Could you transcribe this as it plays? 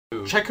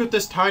Check out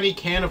this tiny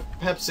can of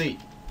Pepsi.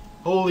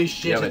 Holy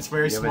shit, it's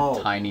very small.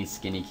 A tiny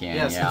skinny can.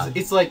 Yes, yeah.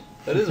 it's like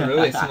that is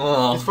really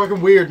small. It's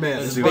fucking weird, man.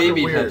 This It's is fucking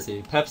baby weird.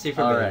 Pepsi. Pepsi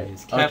for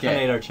babies.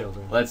 Caffeinate our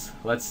children. Let's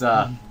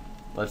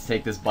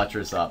take this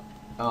buttress up.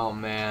 Oh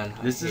man,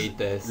 I hate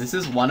this. This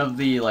is one of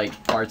the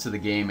like parts of the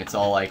game. It's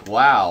all like,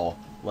 wow,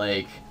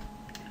 like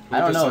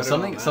I don't know,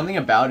 something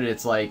about it.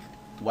 It's like,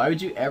 why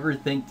would you ever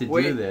think to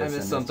do this? I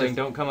missed something. Just...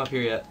 Don't come up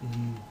here yet.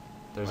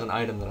 There's an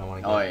item that I want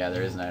to get. Oh yeah,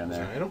 there is an item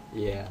there. An item?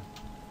 Yeah.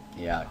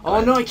 Yeah.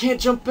 Oh no, I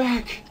can't jump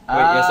back. Wait,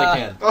 yes I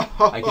can.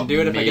 I can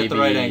do it if I get the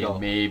right angle.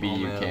 Maybe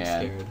you man,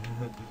 can.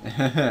 I'm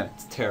scared.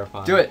 It's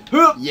terrifying. Do it.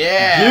 Yeah.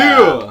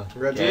 Yeah.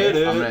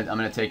 Okay. I'm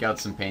gonna take out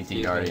some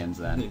painting guardians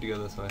then. I need to go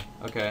this way.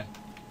 Okay.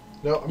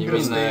 No, I'm you gonna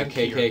mean stand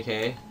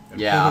KKK?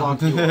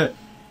 Yeah.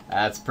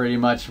 That's pretty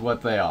much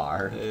what they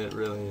are. It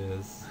really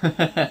is.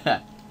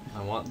 I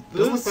want this.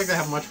 Doesn't look like they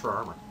have much for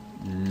armor.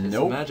 It's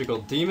Nope. a magical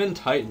demon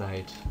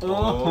titanite.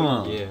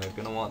 Oh yeah,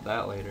 gonna want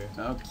that later.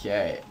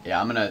 Okay.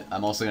 Yeah,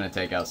 I'm also gonna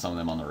take out some of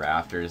them on the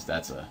rafters.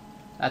 That's an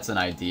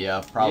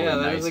idea. Probably yeah,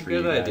 that nice is a for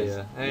good you guys.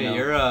 idea. Hey, you know?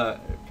 you're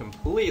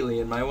completely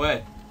in my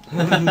way. Do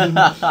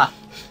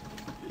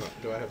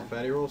I have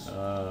fatty rolls?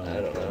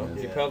 I don't know.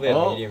 You probably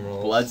have medium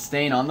rolls.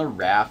 Bloodstain on the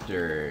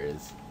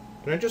rafters.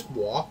 Can I just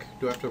walk?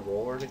 Do I have to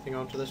roll or anything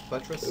onto this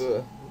buttress?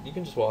 You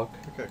can just walk.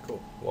 Okay, cool.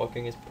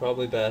 Walking is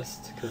probably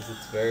best because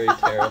it's very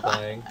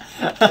terrifying.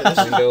 You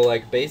can go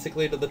like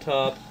basically to the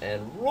top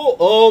and roll.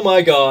 Oh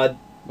my god!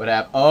 What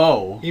happened?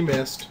 Oh. He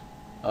missed.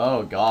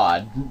 Oh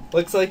god.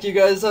 Looks like you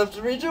guys have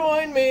to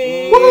rejoin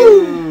me.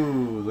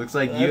 Woo! Looks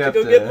like you have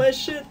to go get my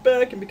shit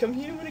back and become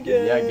human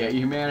again. Yeah, get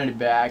your humanity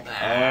back.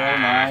 Oh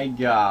my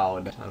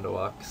god. Time to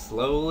walk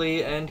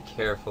slowly and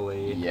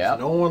carefully. Yep.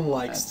 No one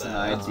likes That's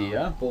that. an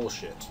idea.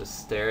 Bullshit. Just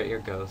stare at your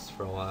ghost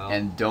for a while.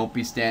 And don't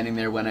be standing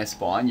there when I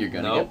spawn. You're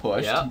gonna get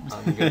pushed. Yeah,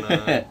 I'm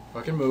gonna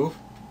fucking move.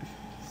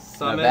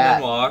 Summon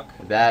and walk.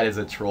 That is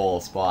a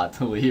troll spot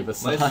to leave a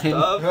sign. My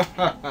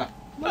stuff.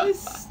 My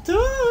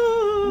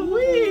stuff.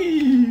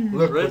 Whee!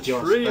 Look Retrieval. with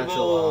your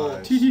special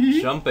eyes.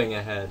 Jumping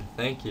ahead.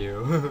 Thank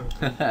you.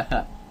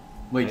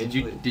 Wait,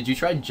 did you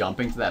try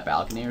jumping to that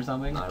balcony or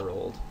something? I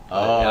rolled.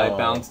 Oh. I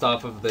bounced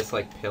off of this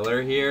like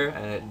pillar here,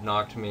 and it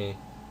knocked me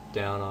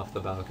down off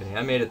the balcony.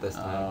 I made it this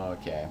time. Oh,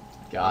 okay.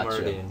 Gotcha.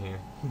 I'm already in here.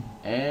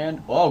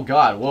 And oh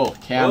god, whoa,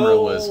 camera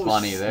was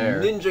funny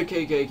there. Ninja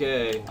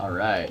KKK. All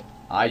right.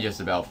 I just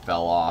about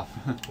fell off.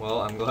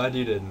 Well, I'm glad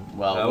you didn't.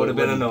 Well, that would have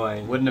been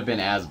annoying. Wouldn't have been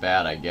as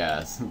bad, I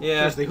guess. Yeah.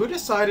 Seriously, who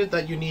decided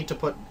that you need to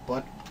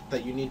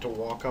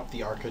walk up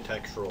the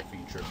architectural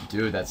feature?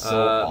 Dude, that's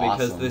so awesome.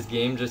 Because this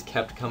game just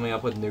kept coming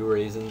up with new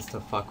reasons to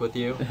fuck with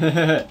you.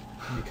 To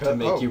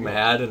make you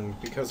mad and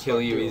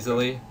kill you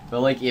easily. But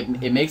like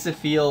it makes it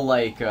feel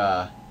like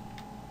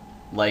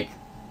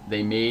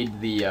they made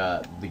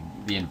the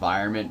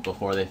environment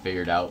before they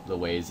figured out the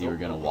ways you were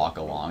gonna walk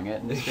along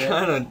it. And shit.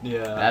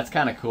 Yeah. That's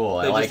kind of cool.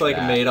 They I just like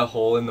that. made a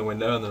hole in the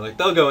window and they're like,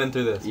 they'll go in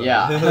through this.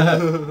 Yeah.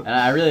 And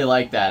I really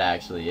like that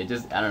actually. It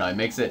just, I don't know, it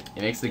makes the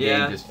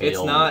game just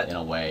feel in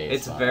a way.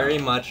 It's very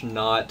much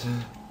not.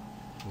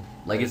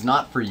 Like it's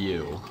not for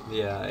you.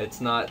 Yeah, it's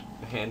not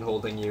hand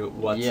holding you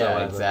whatsoever.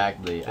 Yeah,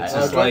 exactly. It's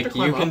just like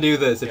you can do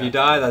this. If you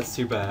die, that's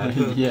too bad.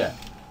 Yeah.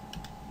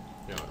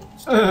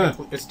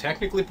 It's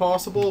technically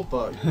possible,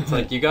 but it's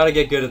like you gotta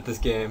get good at this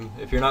game.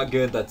 If you're not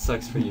good, that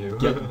sucks for you.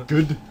 Get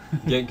good.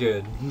 Get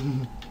good.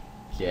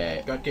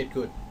 Okay. Gotta get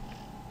good.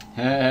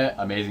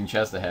 Amazing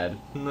chest ahead.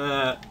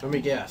 Nah. Let me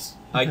guess.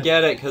 I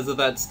get it because of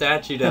that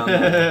statue down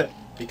there.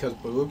 Because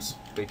boobs.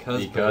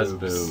 Because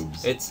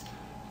boobs.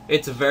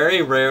 It's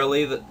very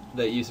rarely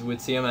that you would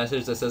see a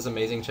message that says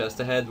 "amazing chest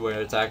ahead"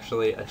 where it's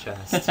actually a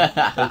chest.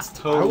 It's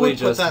totally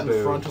just I would put that boobs.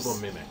 in front of a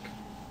mimic.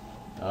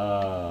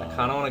 I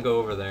kind of want to go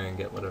over there and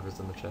get whatever's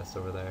in the chest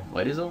over there.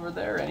 What is over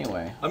there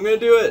anyway? I'm gonna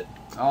do it.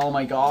 Oh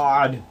my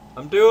god.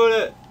 I'm doing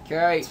it.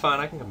 Okay. It's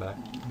fine. I can come back.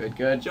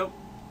 Good. Jump.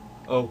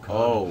 Oh god.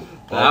 Oh.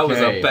 That was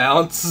a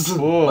bounce.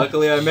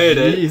 Luckily I made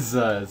it.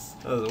 Jesus.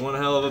 That was one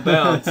hell of a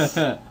bounce.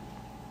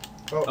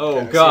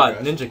 Oh god.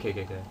 Ninja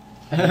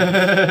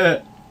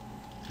KKK.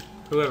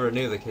 Whoever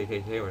knew the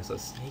KKK were so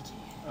sneaky.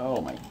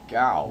 Oh my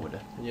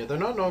god. Yeah, they're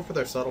not known for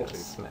their subtlety.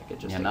 Smack it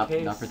just Yeah, in not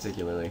case.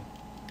 particularly.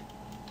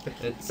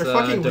 It's their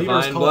fucking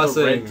divine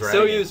blessing.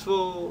 So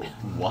useful.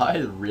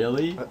 What?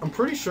 Really? I'm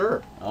pretty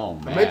sure. Oh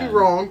man. I may be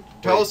wrong.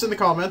 Tell us in the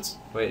comments.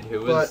 Wait,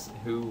 who?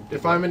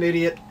 If I'm an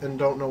idiot and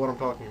don't know what I'm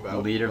talking about. The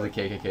leader of the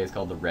KKK is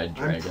called the Red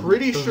Dragon. I'm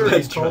pretty sure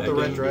he's called the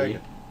Red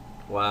Dragon.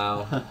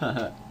 Wow.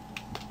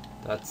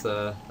 That's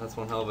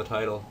one hell of a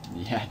title.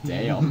 Yeah,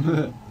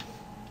 damn.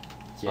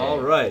 Okay. All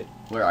right.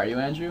 Where are you,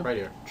 Andrew? Right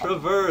here.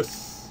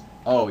 Traverse.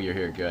 Oh, you're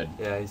here. Good.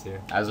 Yeah, he's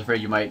here. I was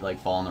afraid you might like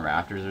fall on the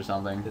rafters or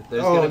something.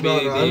 There's gonna be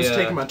no, I'm just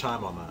taking my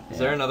time on that. Is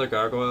there another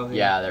gargoyle here?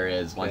 Yeah, there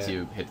is. Once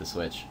you hit the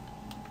switch.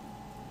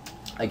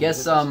 I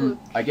guess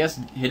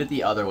hit it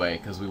the other way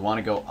because we want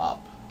to go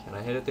up. Can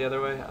I hit it the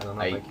other way? I don't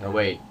know if I can. Oh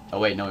wait,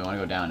 no, we want to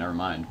go down. Never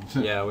mind.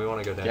 Yeah, we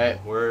want to go down. Okay.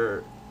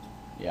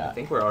 I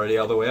think we're already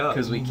all the way up.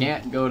 Because we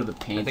can't go to the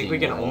painting. I think we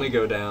can only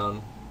go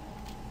down.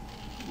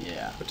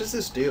 Yeah. What does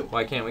this do?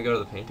 Why can't we go to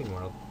the painting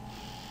world?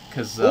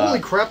 Because Holy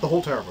crap! The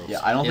whole tower moves. yeah,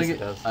 I don't Yes, think it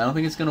does. I don't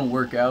think it's gonna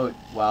work out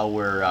while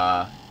we're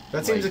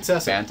that seems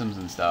excessive. phantoms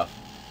and stuff.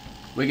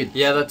 We could.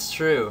 Yeah, that's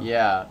true.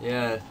 Yeah.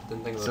 Yeah,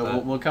 didn't think about So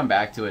that. we'll come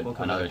back to it We'll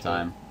come another back to it.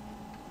 time.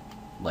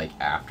 Like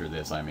after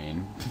this, I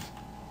mean.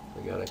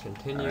 We gotta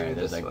continue Alright,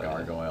 there's this that way.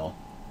 gargoyle.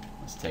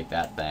 Let's take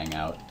that thing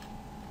out.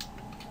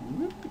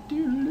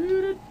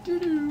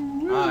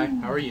 Hi,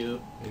 how are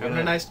you? Having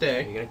a nice Are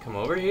day. you gonna come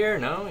over here?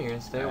 No, you're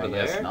gonna stay over I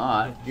guess there?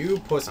 not. You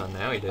pussy. Oh,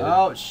 now he did.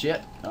 Oh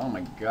shit! Oh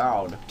my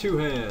god.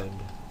 Two-hand.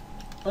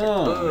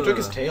 I took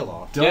his tail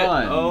off. Get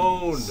Done.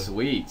 owned.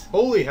 Sweet.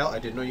 Holy hell! I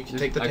didn't know you could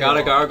take the I tail got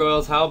a off.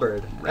 gargoyle's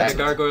halberd. That's a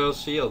Right. gargoyle's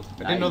shield.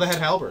 I didn't know they had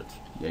halberds.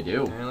 They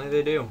do. Apparently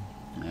they do.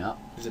 Yeah.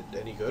 Is it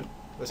any good?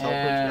 This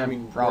halberd? I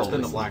mean, worse probably.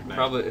 than the Black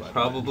Knight.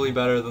 Probably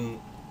better than,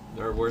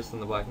 or worse than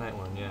the Black Knight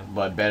one, yeah.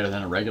 But better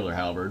than a regular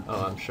halberd.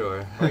 Oh, I'm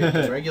sure.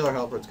 Because regular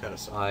halberds kind of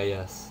suck. Ah,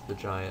 yes, the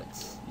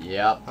giants.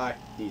 Yep. Hi.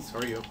 These How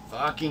are you?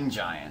 fucking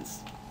giants.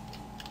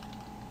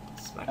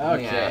 Smack him in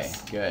the Okay,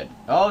 ass. good.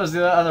 Oh, there's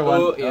the other one.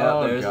 Oh, yeah,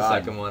 Oh, there's God. the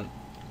second one.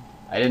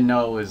 I didn't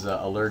know it was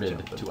alerted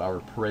Jumping. to our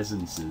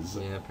presences.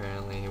 Yeah,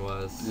 apparently he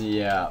was.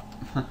 Yeah.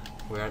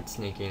 We aren't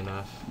sneaky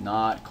enough.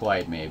 Not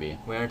quite, maybe.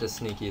 We aren't as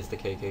sneaky as the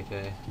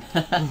KKK.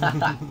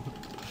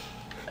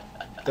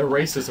 Their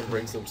racism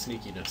brings them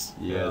sneakiness.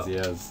 Yes,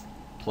 Yeah. yes.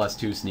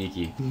 +2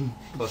 sneaky.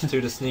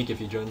 +2 to sneak if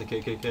you join the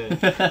KKK.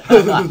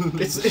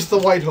 It's the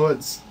White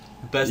Hoods.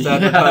 Best Yeah.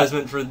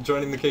 advertisement for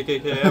joining the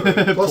KKK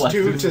ever.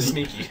 +2 to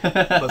sneaky.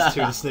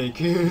 +2 to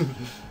sneak.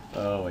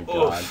 Oh my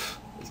god. Oof.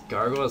 These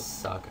gargoyles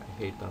suck. I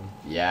hate them.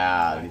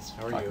 Yeah, Hi, these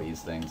how are fuck you?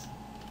 these things.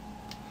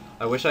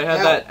 I wish I had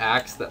Ow. that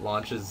axe that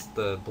launches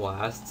the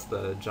blasts,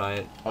 the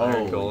giant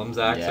Iron Golem's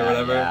axe yeah, or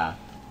whatever. Yeah.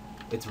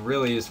 It's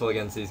really useful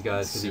against these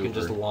guys because you can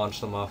just Super. launch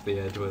them off the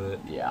edge with it.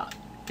 Yeah.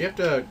 Do you have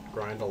to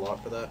grind a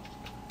lot for that?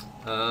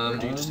 Or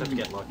do you just have to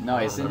get lucky? No, I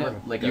don't isn't it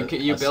remember. like You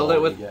a build soul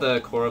it with you get?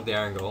 the core of the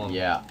Iron Golem.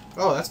 Yeah.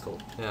 Oh, that's cool.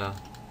 Yeah.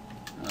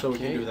 So we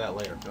can Okay. do that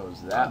later.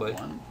 Goes that Probably.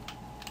 one.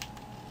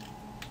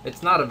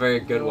 It's not a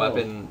very good Whoa.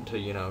 weapon to,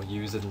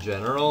 use in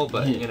general,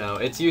 but,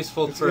 it's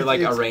useful It's- for, it's- like,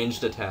 a it's-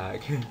 ranged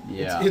attack.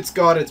 Yeah. It's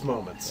got its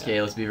moments.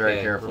 Okay, let's be very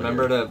Okay, careful.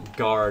 remember here. to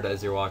guard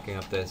as you're walking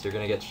up this. You're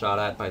gonna get shot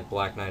at by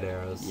Black Knight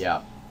arrows.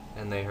 Yeah.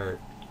 And they hurt.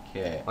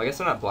 Okay. Well, I guess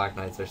they're not Black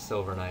Knights, they're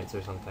Silver Knights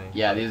or something.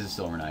 Yeah, these are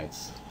Silver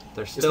Knights.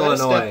 They're Is still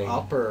that a annoying. step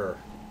up or?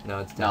 No,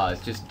 it's No, down.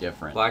 it's just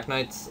different. Black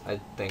Knights, I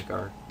think,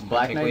 are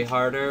Black technically Knights-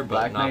 harder, but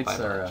Black not Knights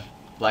by are much.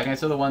 Black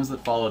Knights are the ones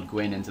that followed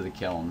Gwyn into the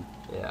kiln.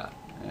 Yeah.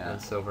 Yeah.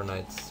 And Silver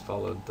Knights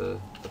followed the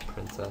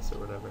princess or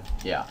whatever.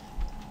 Yeah.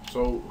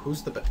 So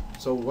who's the?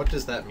 So what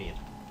does that mean?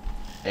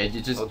 It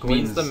just Well,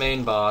 Gwyn's means the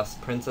main boss.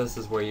 Princess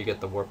is where you get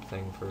the warp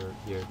thing for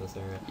here in this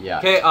area. Yeah.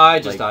 Okay, I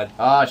just died.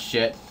 Oh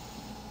shit.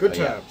 Good But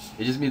yeah. times.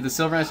 It just means the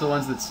Silver Knights are the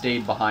ones that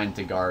stayed behind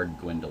to guard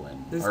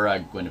Gwendolyn This- or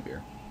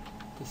Guinevere.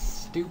 This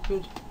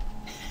stupid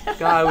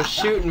guy was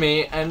shooting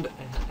me, and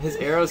his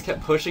arrows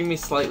kept pushing me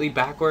slightly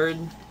backward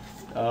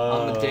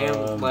on the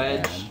damn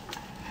ledge. Man.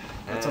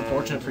 That's And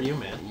unfortunate for you,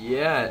 man.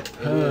 Yeah, it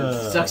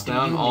is. Sucks to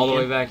Now I'm you, all the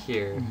man. way back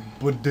here.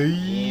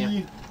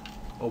 Yeah.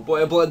 Oh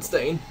boy, a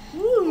bloodstain.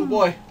 Oh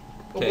boy.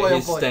 Oh Okay, boy. Oh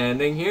he's boy.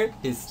 standing here.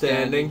 He's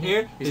standing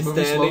here. He's He's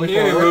moving standing slowly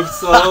here. He forward. moved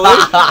slowly,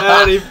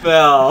 and he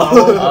fell.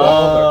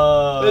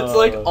 Oh, It's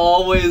like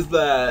always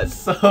that.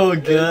 so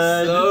good.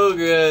 It's so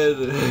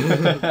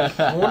good.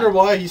 I wonder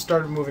why he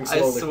started moving I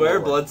slowly. swear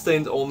forward.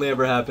 bloodstains only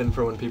ever happen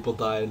for when people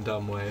die in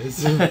dumb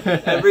ways.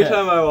 Every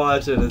time I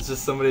watch it, it's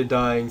just somebody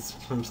dying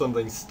from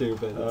something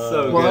stupid. It's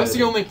so Well, good. that's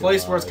the only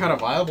place where it's God. kind of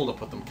viable to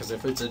put them, because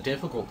if it's a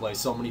difficult place,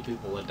 so many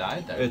people have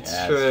died there. It's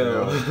Yeah,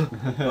 true. it's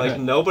true. Like,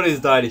 nobody's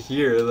died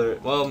here.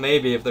 Well,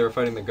 maybe if they were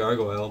fighting the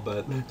gargoyle,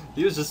 but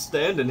he was just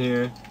standing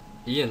here.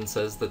 Ian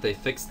says that they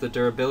fixed the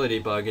durability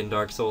bug in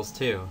Dark Souls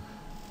 2.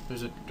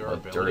 There's a What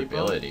durability.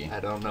 durability? I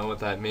don't know what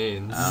that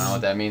means. I don't know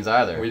what that means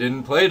either. We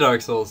didn't play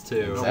Dark Souls 2.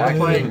 No, Exactly.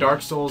 we're playing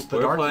Dark Souls: The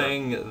We're Dark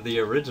playing the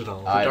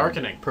original. The I-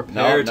 Darkening.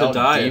 Prepare to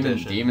Die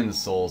edition. Demon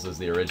Souls is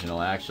the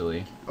original,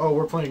 actually. Oh,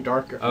 we're playing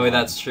Darker. Oh,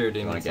 that's true. You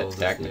Demon want to get Souls is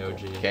technical? the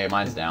OG. Okay,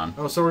 mine's down.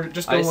 Oh, so we're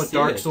just I going with see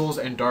Dark it. Souls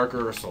and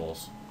Darker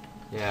Souls.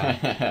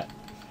 Yeah.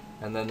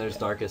 And then there's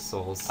Darkest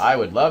Souls. I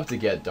would love to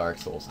get Dark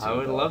Souls too. I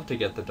would though. love to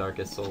get the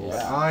Darkest Souls.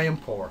 Yeah. I am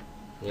poor.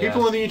 Yeah.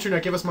 People on the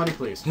internet, give us money,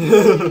 please.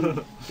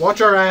 Watch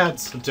our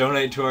ads.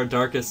 Donate to our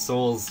Darkest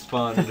Souls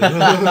fund.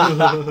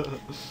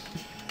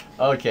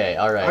 Okay,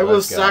 all right. I will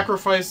let's go.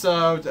 sacrifice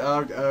goat?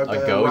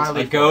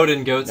 Riley. A goat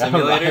in Goat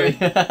Simulator.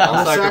 Alright. I'll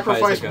I'll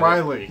sacrifice a goat.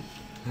 Riley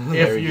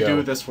There if you you go.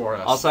 do this for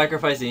us. I'll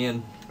sacrifice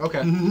Ian.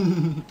 Okay.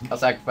 I'll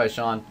sacrifice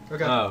Sean.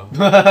 Okay. Oh,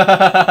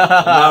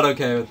 I'm not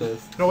okay with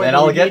this. No, wait, Then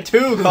no, I'll we get need-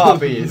 2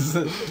 copies.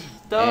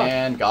 Stuff.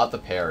 And got the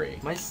parry.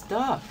 My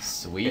stuff.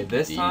 Sweet. Okay,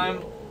 this time-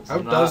 deals. How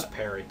I'm does not-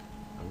 parry?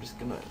 I'm just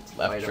gonna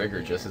Left fight trigger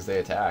him just here. as they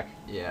attack.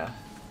 Yeah.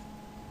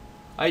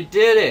 I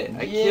did it.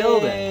 I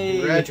killed him. Yay.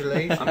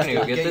 Congratulations. I'm gonna go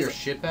Did you get your this-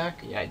 shit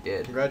back. Yeah, I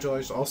did.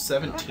 Congratulations, all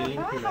 17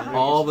 humanities.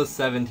 All the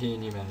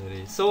 17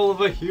 humanity. Soul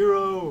of a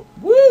hero.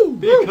 Woo!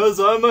 Because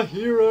I'm a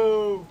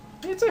hero.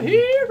 It's a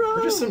hero.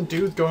 We're just some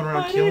dudes going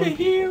around I killing need a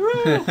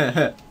people.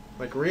 hero.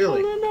 Like,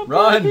 really?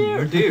 Run!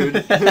 Here, dude.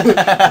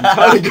 I'm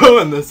kind of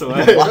going this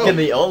way. Walking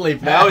the only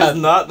path. Now is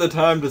not the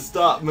time to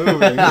stop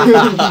moving.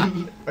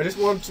 I just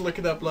wanted to look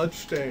at that blood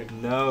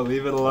stain. No,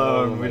 leave it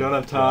alone. Oh we don't my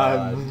have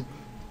time.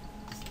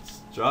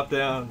 Just drop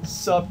down.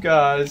 Sup,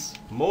 guys?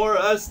 More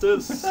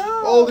Estus.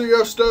 All the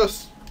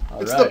Estus.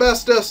 It's the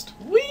bestest.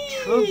 Whee!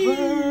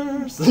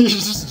 Traverse. You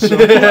just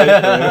jump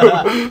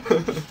right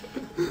through.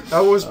 That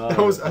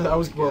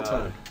was well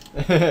timed.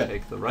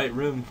 Take the right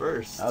room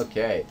first.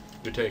 Okay.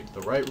 You take the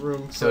right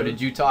room. So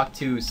did you talk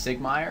to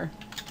Sigmire?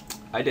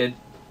 I did.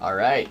 All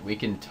right, we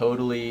can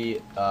totally.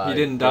 He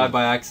didn't die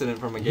by accident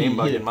from a game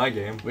bug in my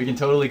game. We can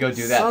totally go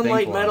do that.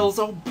 Sunlight thing for metals,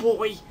 him. oh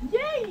boy!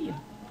 Yay!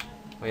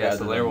 Oh yeah,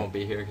 Rather Solaire than- won't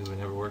be here because we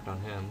never worked on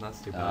him. That's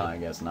too bad. I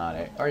guess not.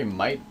 Or he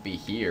might be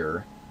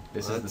here.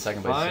 This is the Let's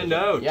second place. find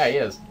out. Yeah, he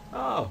is.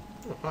 Oh,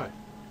 Oh, hi.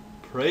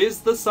 praise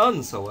the sun,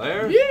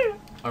 Solaire. Yeah.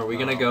 Are we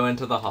gonna go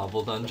into the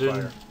hovel dungeon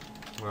Fire.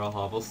 where all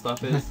hovel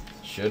stuff is?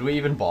 Should we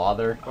even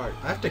bother? Fire.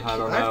 I have to. I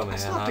don't I know,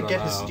 still man. have I to get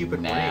don't his know.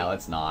 stupid Nah, brain.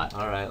 let's not.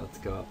 All right, let's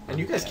go up. And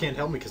you guys can't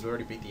help me because we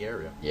already beat the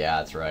area. Yeah,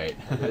 that's right.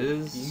 It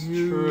is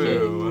You-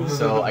 true.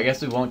 So I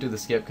guess we won't do the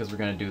skip because we're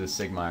gonna do the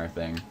Sigmire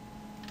thing.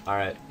 all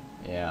right,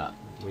 Yeah.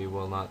 we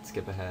will not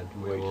skip ahead.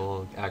 We Wait.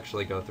 will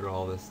actually go through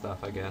all this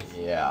stuff, I guess.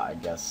 Yeah, I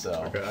guess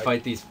so. Okay.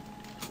 Fight these.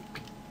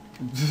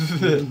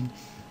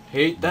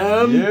 Hate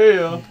them.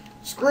 Yeah.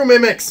 Screw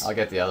mimics. I'll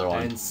get the other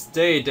one. And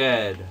stay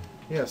dead.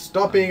 Yeah,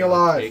 stop I'm being gonna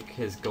alive. Take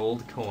his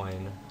gold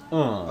coin.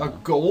 A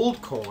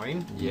gold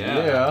coin.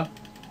 Yeah.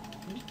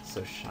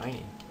 So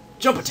shiny.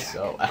 Jump attack.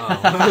 So.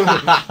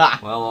 Oh.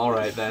 Well, all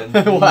right then.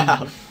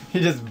 Wow. He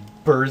just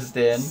burst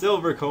in.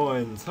 Silver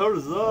coins.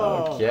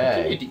 Huzzah!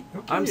 Okay.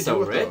 I'm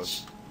so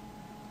rich.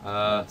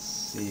 Let's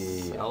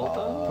see. Sell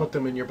them? Put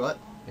them in your butt.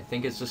 I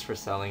think it's just for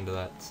selling to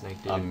that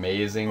snake dude.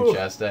 Amazing Ooh.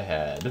 chest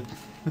ahead.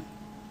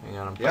 Hang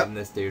on, I'm Yep. fighting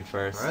this dude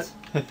first.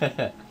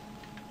 Alright.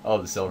 Oh,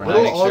 the silver A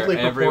little make knight. sure oddly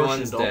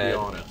everyone's proportioned,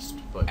 I'll dead. be honest.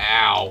 But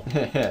Ow!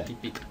 He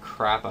beat the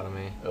crap out of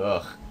me.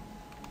 Ugh.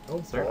 oh,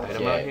 Is there an balls.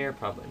 item Okay. out here?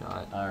 Probably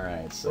not.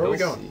 Alright, so Where are we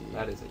let's going? see.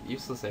 That is a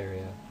useless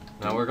area.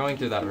 No, we're going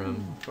through that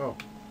room. Oh,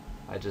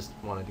 I just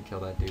wanted to kill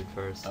that dude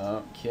first.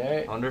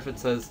 Okay. I wonder if it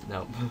says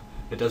no.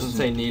 It doesn't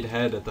say need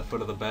head at the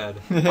foot of the bed.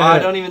 Oh, I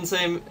don't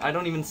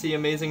even see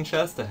amazing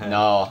chest ahead.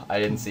 No, I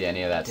didn't see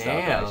any of that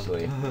Damn. stuff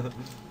actually.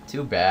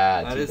 Too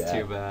bad. That too is bad.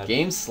 too bad.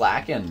 Game's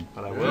slacking.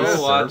 But I Yeah.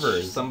 will watch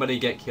Servers. somebody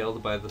get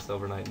killed by the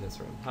Silver Knight in this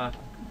room. Huh.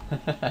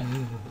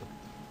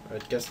 I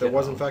guess there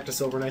was in fact a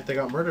Silver Knight that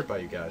got murdered by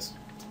you guys.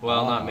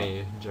 Well, not Ah.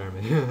 me,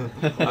 Jeremy.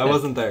 I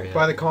wasn't there yet.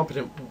 By the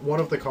one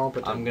of the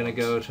competent. I'm gonna ones.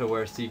 go to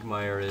where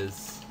Siegmeyer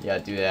is, Yeah,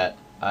 do that.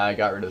 I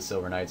got rid of the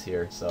silver knights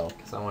here, so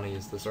because I want to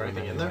use this Is there room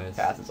anything in there? anyways.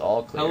 path is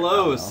all clear.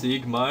 Hello, now.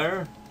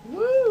 Siegmeyer.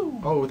 Woo!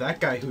 Oh, that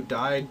guy who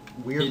died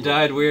weirdly. He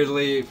died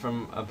weirdly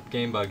from a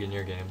game bug in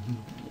your game.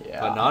 Yeah.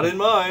 But not in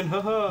mine,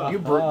 haha.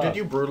 Did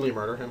you brutally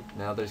murder him?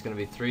 Now there's gonna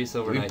be 3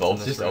 Silver Did we Knights in both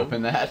this just room.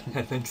 open that?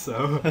 I think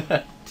so.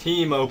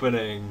 Team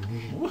opening.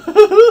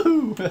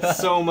 Woohoo!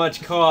 So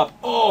much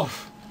co-op.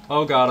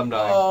 Oh god, I'm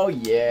dying. Oh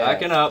yeah.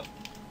 Backing up.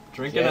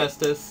 Drinking Okay.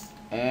 Estus.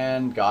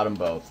 And got them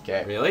both.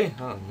 Okay. Really?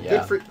 Oh, Yeah.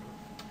 Good for.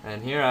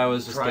 And here I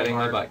was just Try getting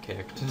hard. my butt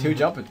kicked.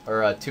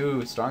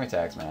 2 strong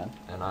attacks, man.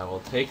 And I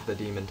will take the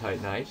Demon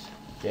Titanite.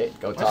 Okay,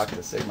 go talk to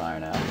Sigmire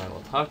now. And I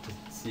will talk to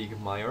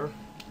Siegmeyer.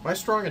 My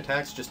strong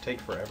attacks just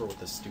take forever with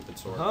this stupid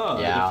sword. Huh,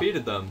 Yeah. I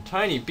defeated them.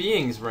 Tiny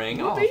Beings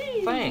ring. Oh,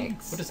 Whoopee.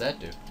 thanks. What does that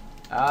do?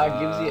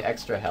 Gives you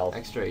extra health.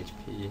 Extra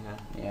HP. Huh?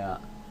 Yeah.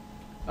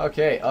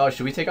 Okay. Oh,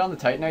 should we take on the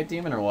Titanite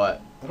demon or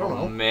what? I don't Oh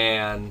know.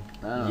 man.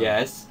 I don't know.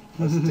 Yes.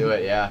 Let's do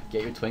it. Yeah.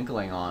 Get your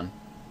twinkling on.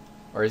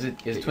 Or is it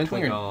Get your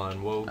twinkling twink or?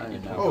 on. Whoa, I get your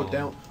don't know. twink Oh, on.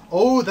 down.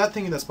 Oh, that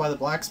thing that's by the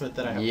blacksmith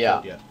that I haven't Yeah.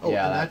 killed yet. Oh,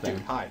 Yeah, and that that dude.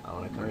 thing. Hi. I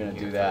want to We're come gonna in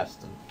do here that.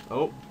 first and-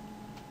 oh.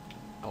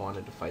 I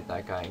wanted to fight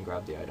that guy and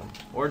grab the item.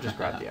 Or just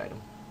grab the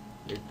item.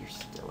 You're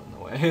still in the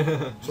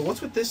way. So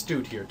what's with this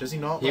dude here? Does he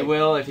not? He like-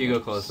 will if you go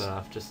close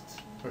enough. Just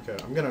Okay,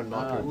 I'm gonna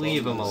knock him.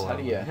 leave him How alone.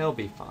 do you- He'll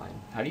be fine.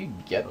 How do you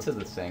get to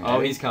the thing?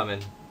 Oh, I he's think- coming.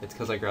 It's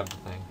because I grabbed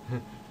the thing.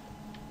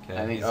 I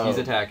Okay, think- he's oh,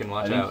 attacking.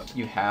 Watch I think out.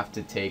 you have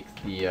to take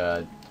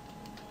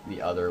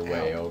the other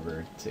way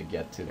over to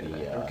get to Okay, the.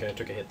 then. Okay, I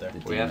took a hit there. the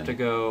We have to demon.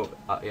 go.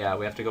 Yeah,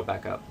 we have to go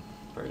back up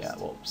first. Yeah,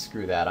 well,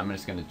 screw that. I'm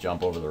just gonna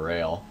jump over the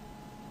rail.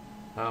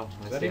 Oh,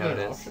 Is I that see how even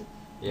it an is. option?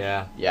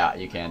 Yeah, Yeah,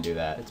 you can do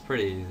that. it's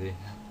pretty easy.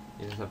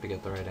 You just have to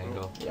get the right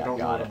angle. I Yeah, don't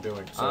know got what it. I'm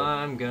doing. So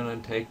I'm gonna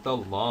take the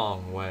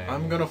long way.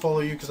 I'm gonna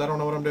follow you because I don't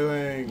know what I'm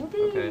doing.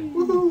 Okay.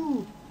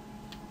 Woohoo!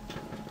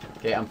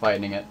 Okay, I'm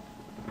fighting it.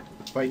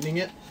 Fighting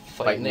it.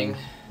 Fighting.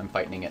 I'm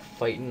fighting it.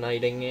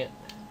 Fighting it.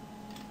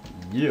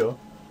 Yeah.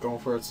 Going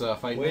for its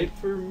fighting. Wait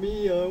for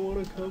me, I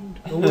wanna come.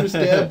 I want to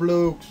stab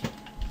blokes.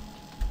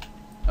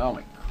 Oh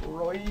my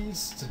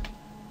Christ.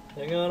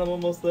 Hang on, I'm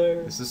almost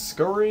there. This is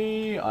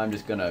scurry. I'm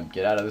just gonna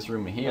get out of this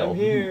room and heal. I'm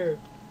here.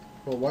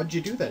 Well, why'd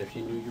you do that if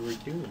you knew you were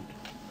doomed?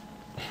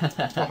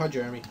 Oh, hi,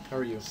 Jeremy. How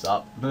are you?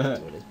 Sup?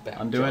 Doing his back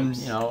I'm doing,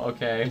 jumps. you know,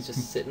 okay. He's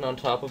just sitting on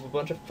top of a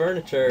bunch of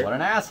furniture. What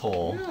an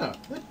asshole. Yeah,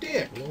 that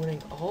dick.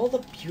 Looting all the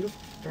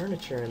beautiful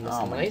furniture in this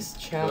Oh my nice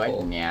Like,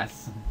 chapel.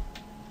 yes.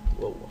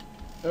 Whoa.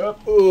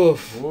 Up.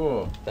 Oof.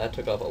 Whoa. That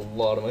took off a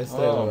lot of my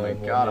stamina. Oh my in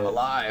one god, I'm hit.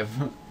 alive.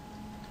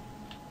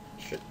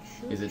 Shit.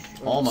 Is it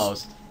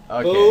almost?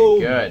 Okay, Boom.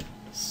 good.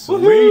 Sweet.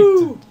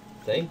 Woohoo!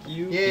 Thank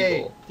you, Yay.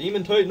 people.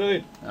 Demon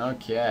Titanite.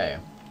 Okay.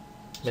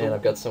 Man, So-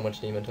 I've got so much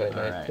Demon Titanite.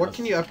 Alright. What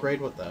can you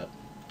upgrade with that?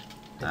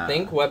 I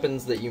think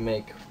weapons that you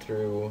make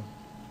through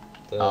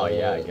the, Oh,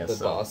 yeah, I guess the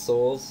so. boss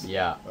souls.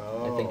 Yeah.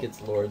 Oh. I think it's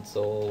Lord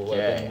Soul Okay.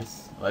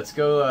 weapons. Let's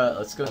go.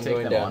 Let's go I'm take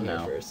going them down on here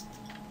now. first.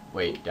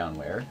 Wait, down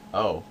where?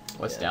 Oh,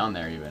 what's Yeah. down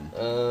there even?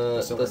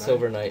 The Silver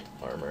Silver Knight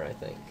armor, I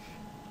think.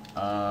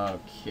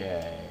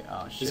 Okay.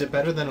 Oh shit. Is it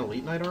better than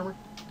Elite Knight armor?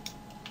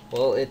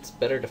 Well, it's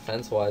better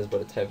defense-wise,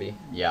 but it's heavy.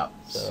 Yeah.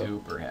 So,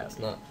 Super It's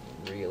heavy. not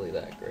really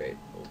that great.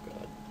 Oh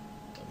god.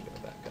 I'm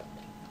gonna back up.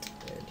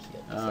 And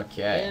heal myself.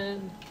 Okay.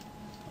 And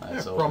Let's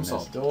Yeah, open problem this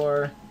solved.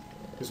 door.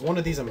 Is one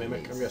of these a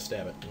mimic? I'm gonna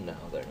stab it. no,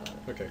 they're not.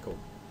 Okay, cool.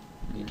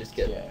 You just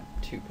get Okay.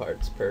 2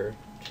 parts per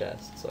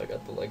chest. So I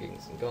got the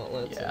leggings and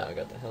gauntlets, and Yeah. now I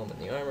got the helmet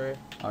and the armor.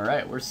 All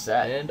right, we're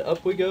set. And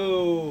up we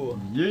go!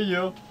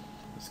 Yeah.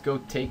 Let's go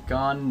take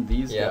on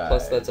these Yeah, guys.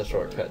 plus that's a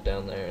shortcut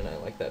down there, and I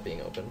like that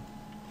being open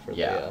for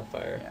Yeah. the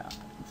fire. Yeah.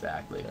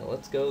 Exactly. Now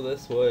let's go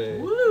this way.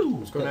 Woo!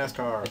 Let's go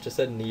NASCAR. It just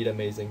said need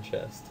amazing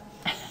chest.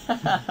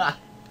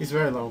 He's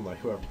very lonely,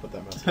 whoever put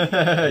that message.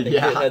 I think it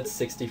yeah. had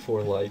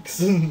 64 likes.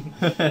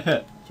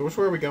 So which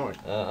way are we going?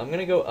 I'm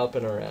gonna go up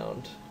and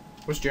around.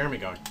 Where's Jeremy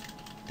going?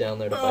 Down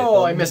there to fight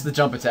Oh, them. I missed the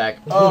jump attack.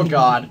 Oh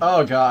god.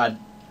 Oh god.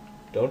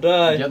 Don't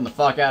die. I'm getting the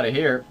fuck out of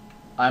here.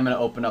 I'm gonna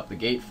open up the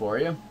gate for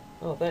you.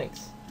 Oh,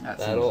 thanks. That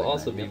That'll seems like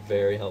also an be idea.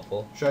 very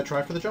helpful. Should I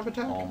try for the jump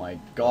attack? Oh my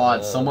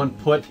god, someone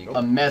put if you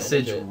a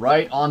message manage it.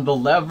 right on the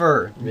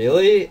lever.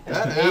 Really?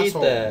 That I hate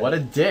asshole. that. What a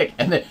dick.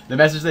 And the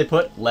message they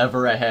put,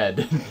 lever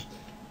ahead.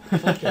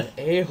 Fucking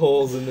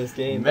a-holes in this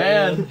game,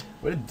 Man,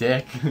 what a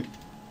dick.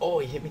 Oh,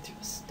 he hit me through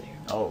the stair.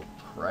 Oh,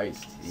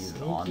 Christ. He's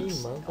on Sneaky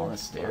the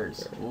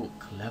stairs. motherfucker. Ooh,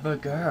 clever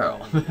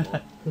girl.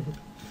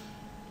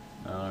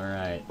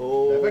 Alright.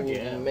 Oh,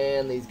 again.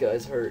 man, these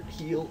guys hurt.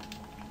 Heal.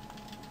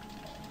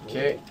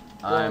 Okay,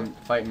 I'm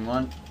fighting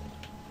one.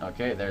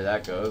 Okay, there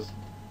that goes.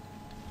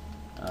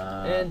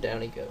 And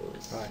down he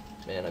goes. Alright.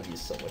 Man, I've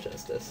used so much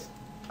Estus.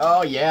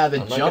 Oh yeah,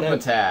 the I'm not jump gonna have-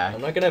 attack.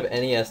 I'm not gonna have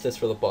any Estus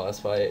for the boss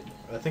fight.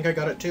 I think I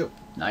got it too.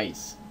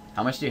 Nice.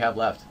 How much do you have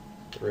left?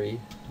 3.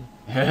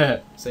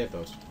 Save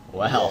those.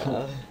 Wow.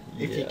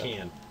 Yeah. If you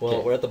can. Well,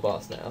 Okay. we're at the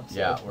boss now. So.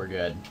 Yeah, we're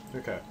good.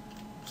 Okay.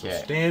 So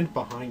Okay. stand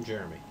behind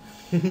Jeremy.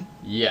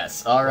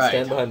 Yes. I'll All right.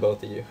 stand behind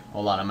both of you.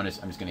 Hold on. I'm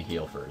just gonna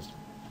heal first.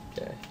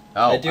 Okay.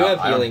 Oh, I do have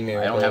don't- healing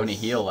I don't have any miracles.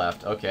 heal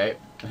left. Okay.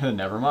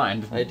 Never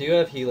mind. I do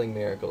have healing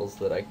miracles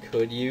that I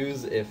could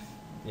use if,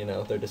 you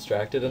know, they're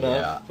distracted enough,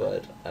 Yeah.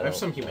 but I I don't have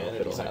some know if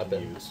humanities it'll I can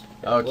happen. use.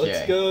 Okay.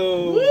 Let's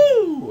go!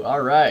 Woo!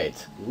 All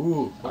right.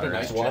 Ooh, what a Alright.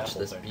 nice Let's watch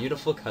chapel this thing.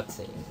 beautiful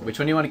cutscene. Which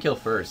one do you want to kill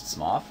first?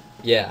 Smoth?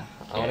 Yeah,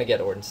 I want to Okay.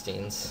 get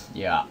Ornstein's.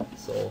 Yeah.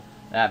 So,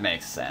 That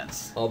makes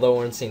sense. although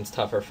Ornstein's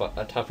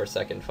a tougher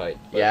second fight.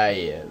 but Yeah,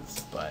 he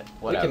is. But we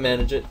whatever. can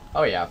manage it.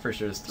 Oh yeah, for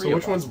sure. There's 3 So of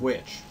which one's us.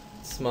 which?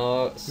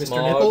 Smog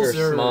Nipples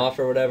or or- Smoff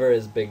or whatever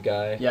is big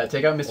guy. Yeah,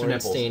 take out Mr.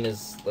 Nipples. Ornstein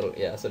is little.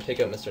 Yeah, so take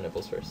out Mr.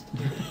 Nipples first.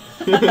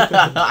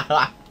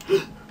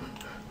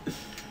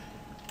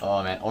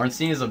 Oh man,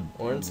 Ornstein is a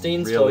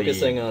Ornstein's really...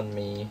 focusing on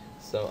me,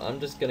 so I'm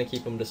just gonna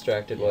keep him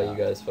distracted while Yeah. you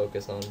guys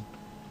focus on.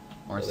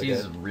 Ornstein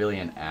is really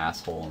an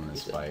asshole in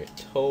this He's a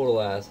fight. total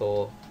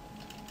asshole.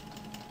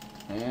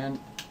 And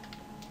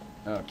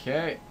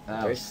okay, I'm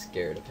that very was...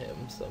 scared of him,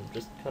 so I'm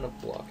just kind of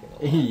blocking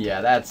a lot.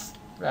 yeah,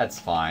 that's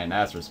fine.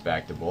 That's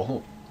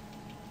respectable.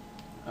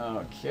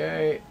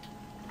 Okay,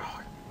 Oh,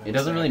 it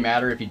doesn't really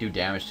matter if you do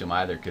damage to him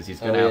either, because he's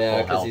gonna Oh have yeah,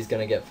 full because health. he's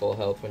gonna get full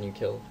health when you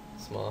kill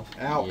Smoff.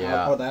 Ow,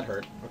 Yeah. ow, oh, that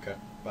hurt. Okay,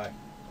 bye.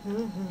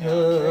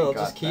 I'll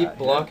got just keep that, yeah.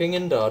 blocking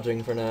and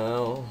dodging for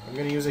now. I'm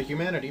gonna use a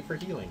humanity for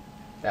healing.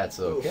 That's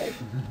okay.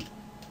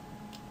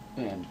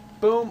 And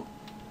boom.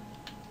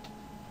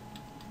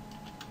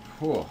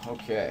 Whew,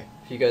 okay.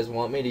 If you guys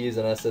want me to use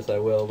an Estus, I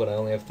will, but I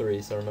only have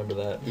 3, so remember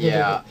that.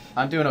 Yeah,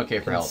 I'm doing okay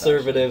for health.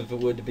 Conservative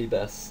would be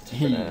best for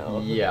actually. now.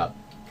 Yeah,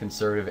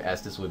 conservative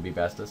Estus would be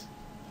bestest.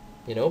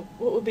 You know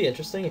what would be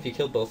interesting if you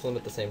killed both of them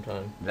at the same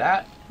time?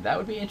 That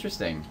would be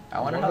interesting. I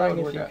wonder how that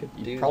would wondering work if you out.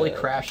 could You'd do probably that.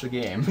 crash the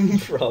game.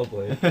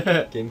 Probably.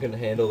 Game couldn't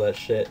handle that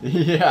shit.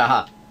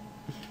 Yeah.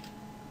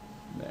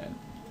 Man,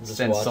 Just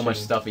send so much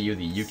watching- stuff at you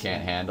that you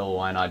can't handle.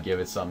 Why not give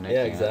it something it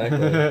Yeah, can?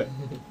 exactly.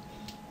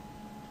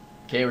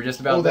 Okay, we're just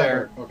about oh, that there.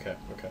 hurt. Okay,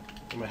 okay.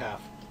 I'm a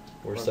half.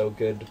 We're so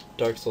good.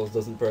 Dark Souls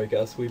doesn't break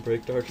us. We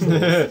break Dark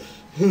Souls.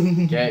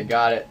 Okay,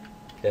 got it.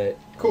 Okay.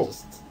 Cool.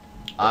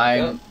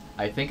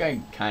 I think I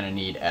kind of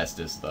need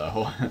Estus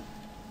though.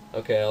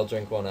 Okay, I'll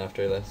drink one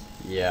after this.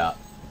 Yeah,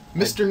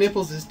 Mr.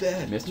 Nipples is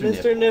dead.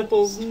 Mr.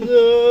 Nipples, no!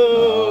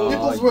 Oh,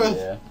 Nipplesworth.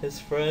 yeah. His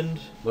friend.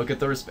 Look at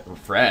the respect.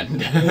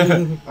 Friend.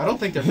 I don't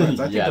think they're friends.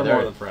 I think Yeah, they're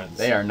more than friends.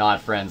 They are not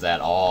friends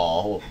at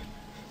all.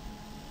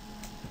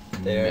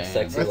 They're Man.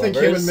 sexy I think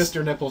him and lovers.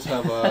 Mr. Nipples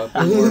have a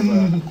bit more of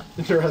a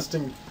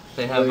interesting.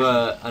 They have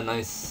a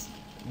nice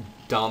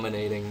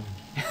dominating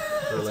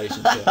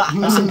relationship.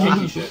 There's some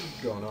kinky shit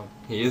going on.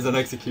 He is an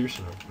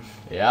executioner.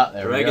 Yeah,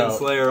 there we Dragon go.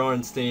 Slayer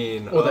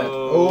Ornstein.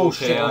 Oh,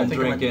 okay, shit, I I'm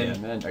think I might be drinking.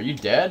 dead. Man, are you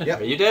dead? Yep.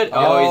 Are you dead? Oh,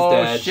 Oh,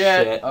 he's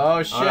dead. shit.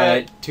 Oh, shit.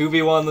 Alright,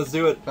 2v1, let's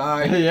do it.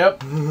 Bye.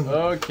 Yep.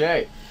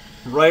 Okay.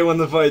 Right when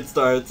the fight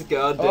starts.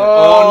 God damn. Oh,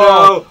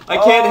 Oh no! I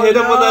can't hit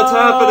him when that's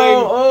happening!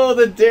 Oh,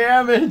 the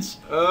damage!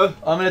 Uh,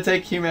 I'm gonna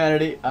take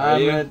humanity.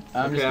 I'm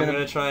I'm just gonna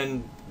gonna. try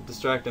and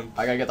distract him.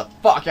 I gotta get the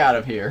fuck out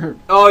of here.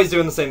 Oh, he's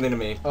doing the same thing to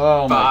me.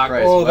 Oh my Fuck.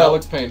 Christ. Oh, that Well,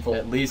 looks painful.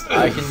 At least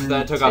I can.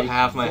 That took up take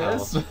half my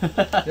this.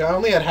 Yeah, I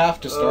only had half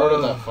to start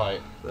of that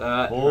fight.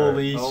 That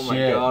Holy hurt. Oh my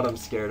shit. god, I'm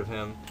scared of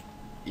him.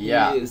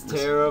 Yeah. He is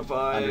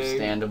terrifying.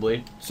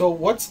 Understandably. So,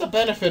 what's the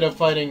benefit of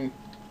fighting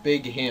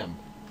Big Him?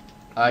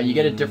 You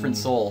get a different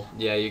soul.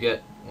 Yeah, you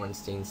get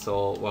Ornstein's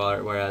soul,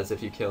 whereas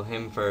if you kill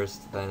him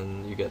first,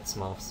 then you get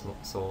Smoth's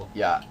soul.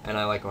 Yeah. And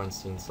I like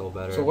Ornstein's soul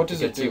better. So what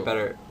does it gets you do?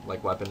 better,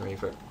 like, weaponry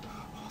for...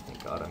 Oh,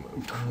 thank god I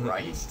moved.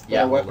 Christ.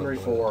 Yeah, Yeah. weaponry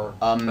for...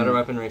 Better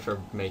weaponry for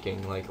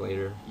making, like,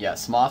 later. Yeah,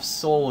 Smoth's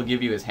soul will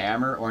give you his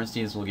hammer,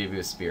 Ornstein's will give you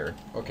a spear.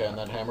 Okay, and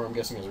that hammer, I'm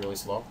guessing, is really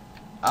slow.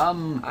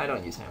 I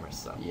don't use hammers,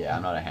 so... Yeah,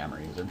 I'm not a hammer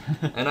user.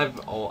 And I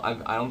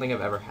don't think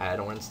I've ever had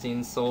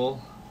Ornstein's soul,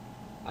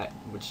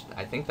 which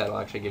I think that'll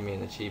actually give me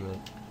an achievement.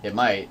 It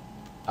might.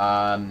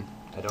 I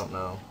don't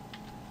know.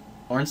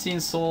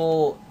 Ornstein's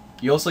soul,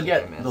 you also I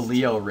get missed. the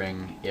Leo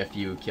ring if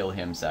you kill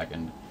him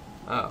second.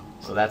 Oh.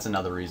 So that's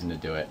another reason to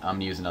do it. I'm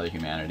gonna use another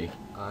humanity.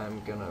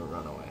 I'm gonna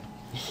run away.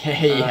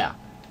 Yeah.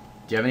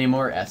 Do you have any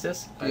more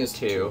S's? I have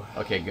 2.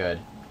 Okay, good.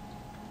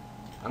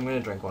 I'm gonna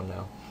drink one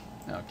now.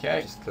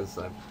 Okay. Just because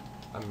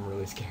I'm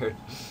really scared.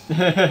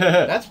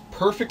 That's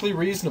perfectly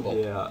reasonable.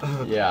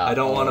 Yeah. Yeah. I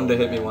don't want him to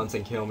hit me man. once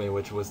and kill me,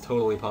 which was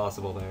totally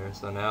possible there.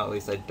 So now at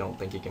least I don't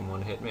think he can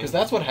one-hit me. Because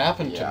that's what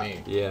happened Yeah. to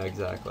me. Yeah,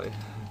 exactly.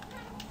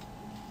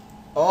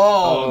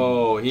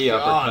 Oh, he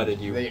God,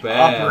 uppercutted you the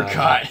bad.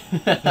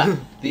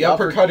 uppercut. The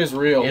uppercut is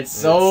real. It's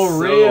so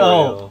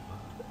real.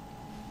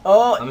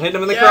 Oh, I'm hitting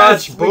him in the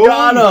yes, crotch. we Boom!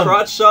 got him.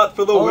 Crotch shot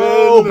for the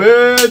Oh, win.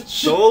 bitch.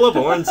 Soul of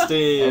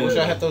Ornstein. I wish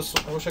I had those.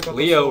 I wish I got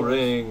Leo those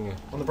ring.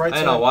 on the bright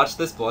And side. I'll watch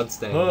this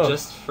bloodstain Ugh.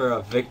 just for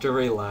a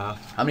victory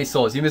laugh. How many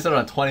souls? You missed out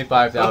on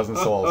 25,000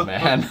 souls,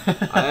 man.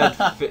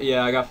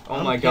 I got. Oh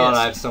I'm my god, pissed.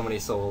 I have so many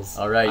souls.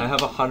 All right. I have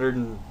 100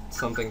 and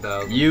something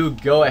thousand. You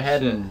go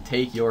ahead Shit. and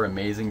take your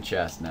amazing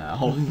chest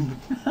now.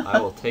 I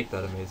will take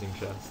that amazing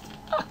chest.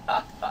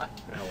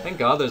 Thank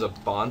God there's a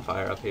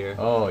bonfire up here.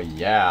 Oh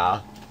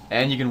yeah,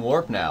 and you can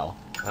warp now.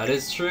 That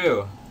is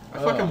true. I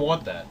fucking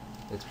want that.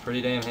 It's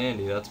pretty damn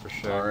handy, that's for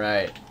sure. All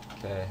right.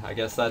 Okay, I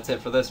guess that's it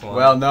for this one.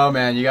 Well, no,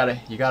 man, you gotta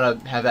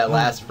have that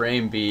last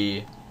frame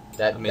be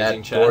that Amazing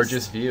that chest.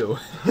 gorgeous view.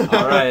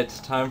 All right,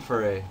 time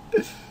for a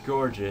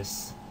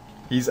gorgeous.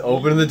 He's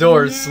opening the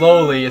doors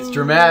slowly. It's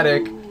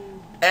dramatic,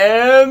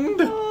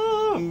 and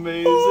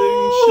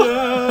Amazing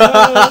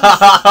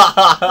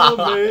chest.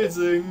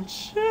 Amazing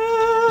chest.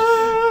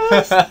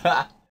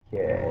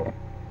 Okay.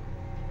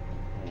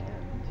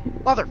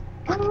 Mother.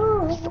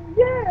 Oh,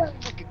 yeah.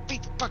 Fucking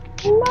beat the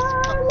fucking.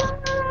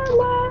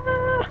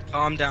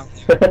 Calm down,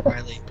 there,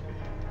 Riley.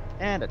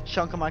 And a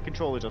chunk of my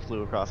controller just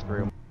flew across the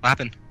room. What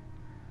happened?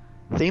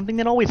 Same thing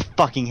that always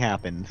fucking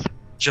happens.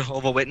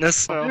 Jehovah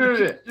Witness? No.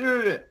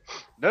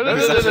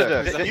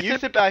 You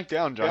sit back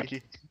down,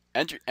 Junkie.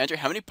 Andrew,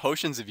 how many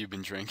potions have you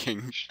been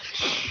drinking?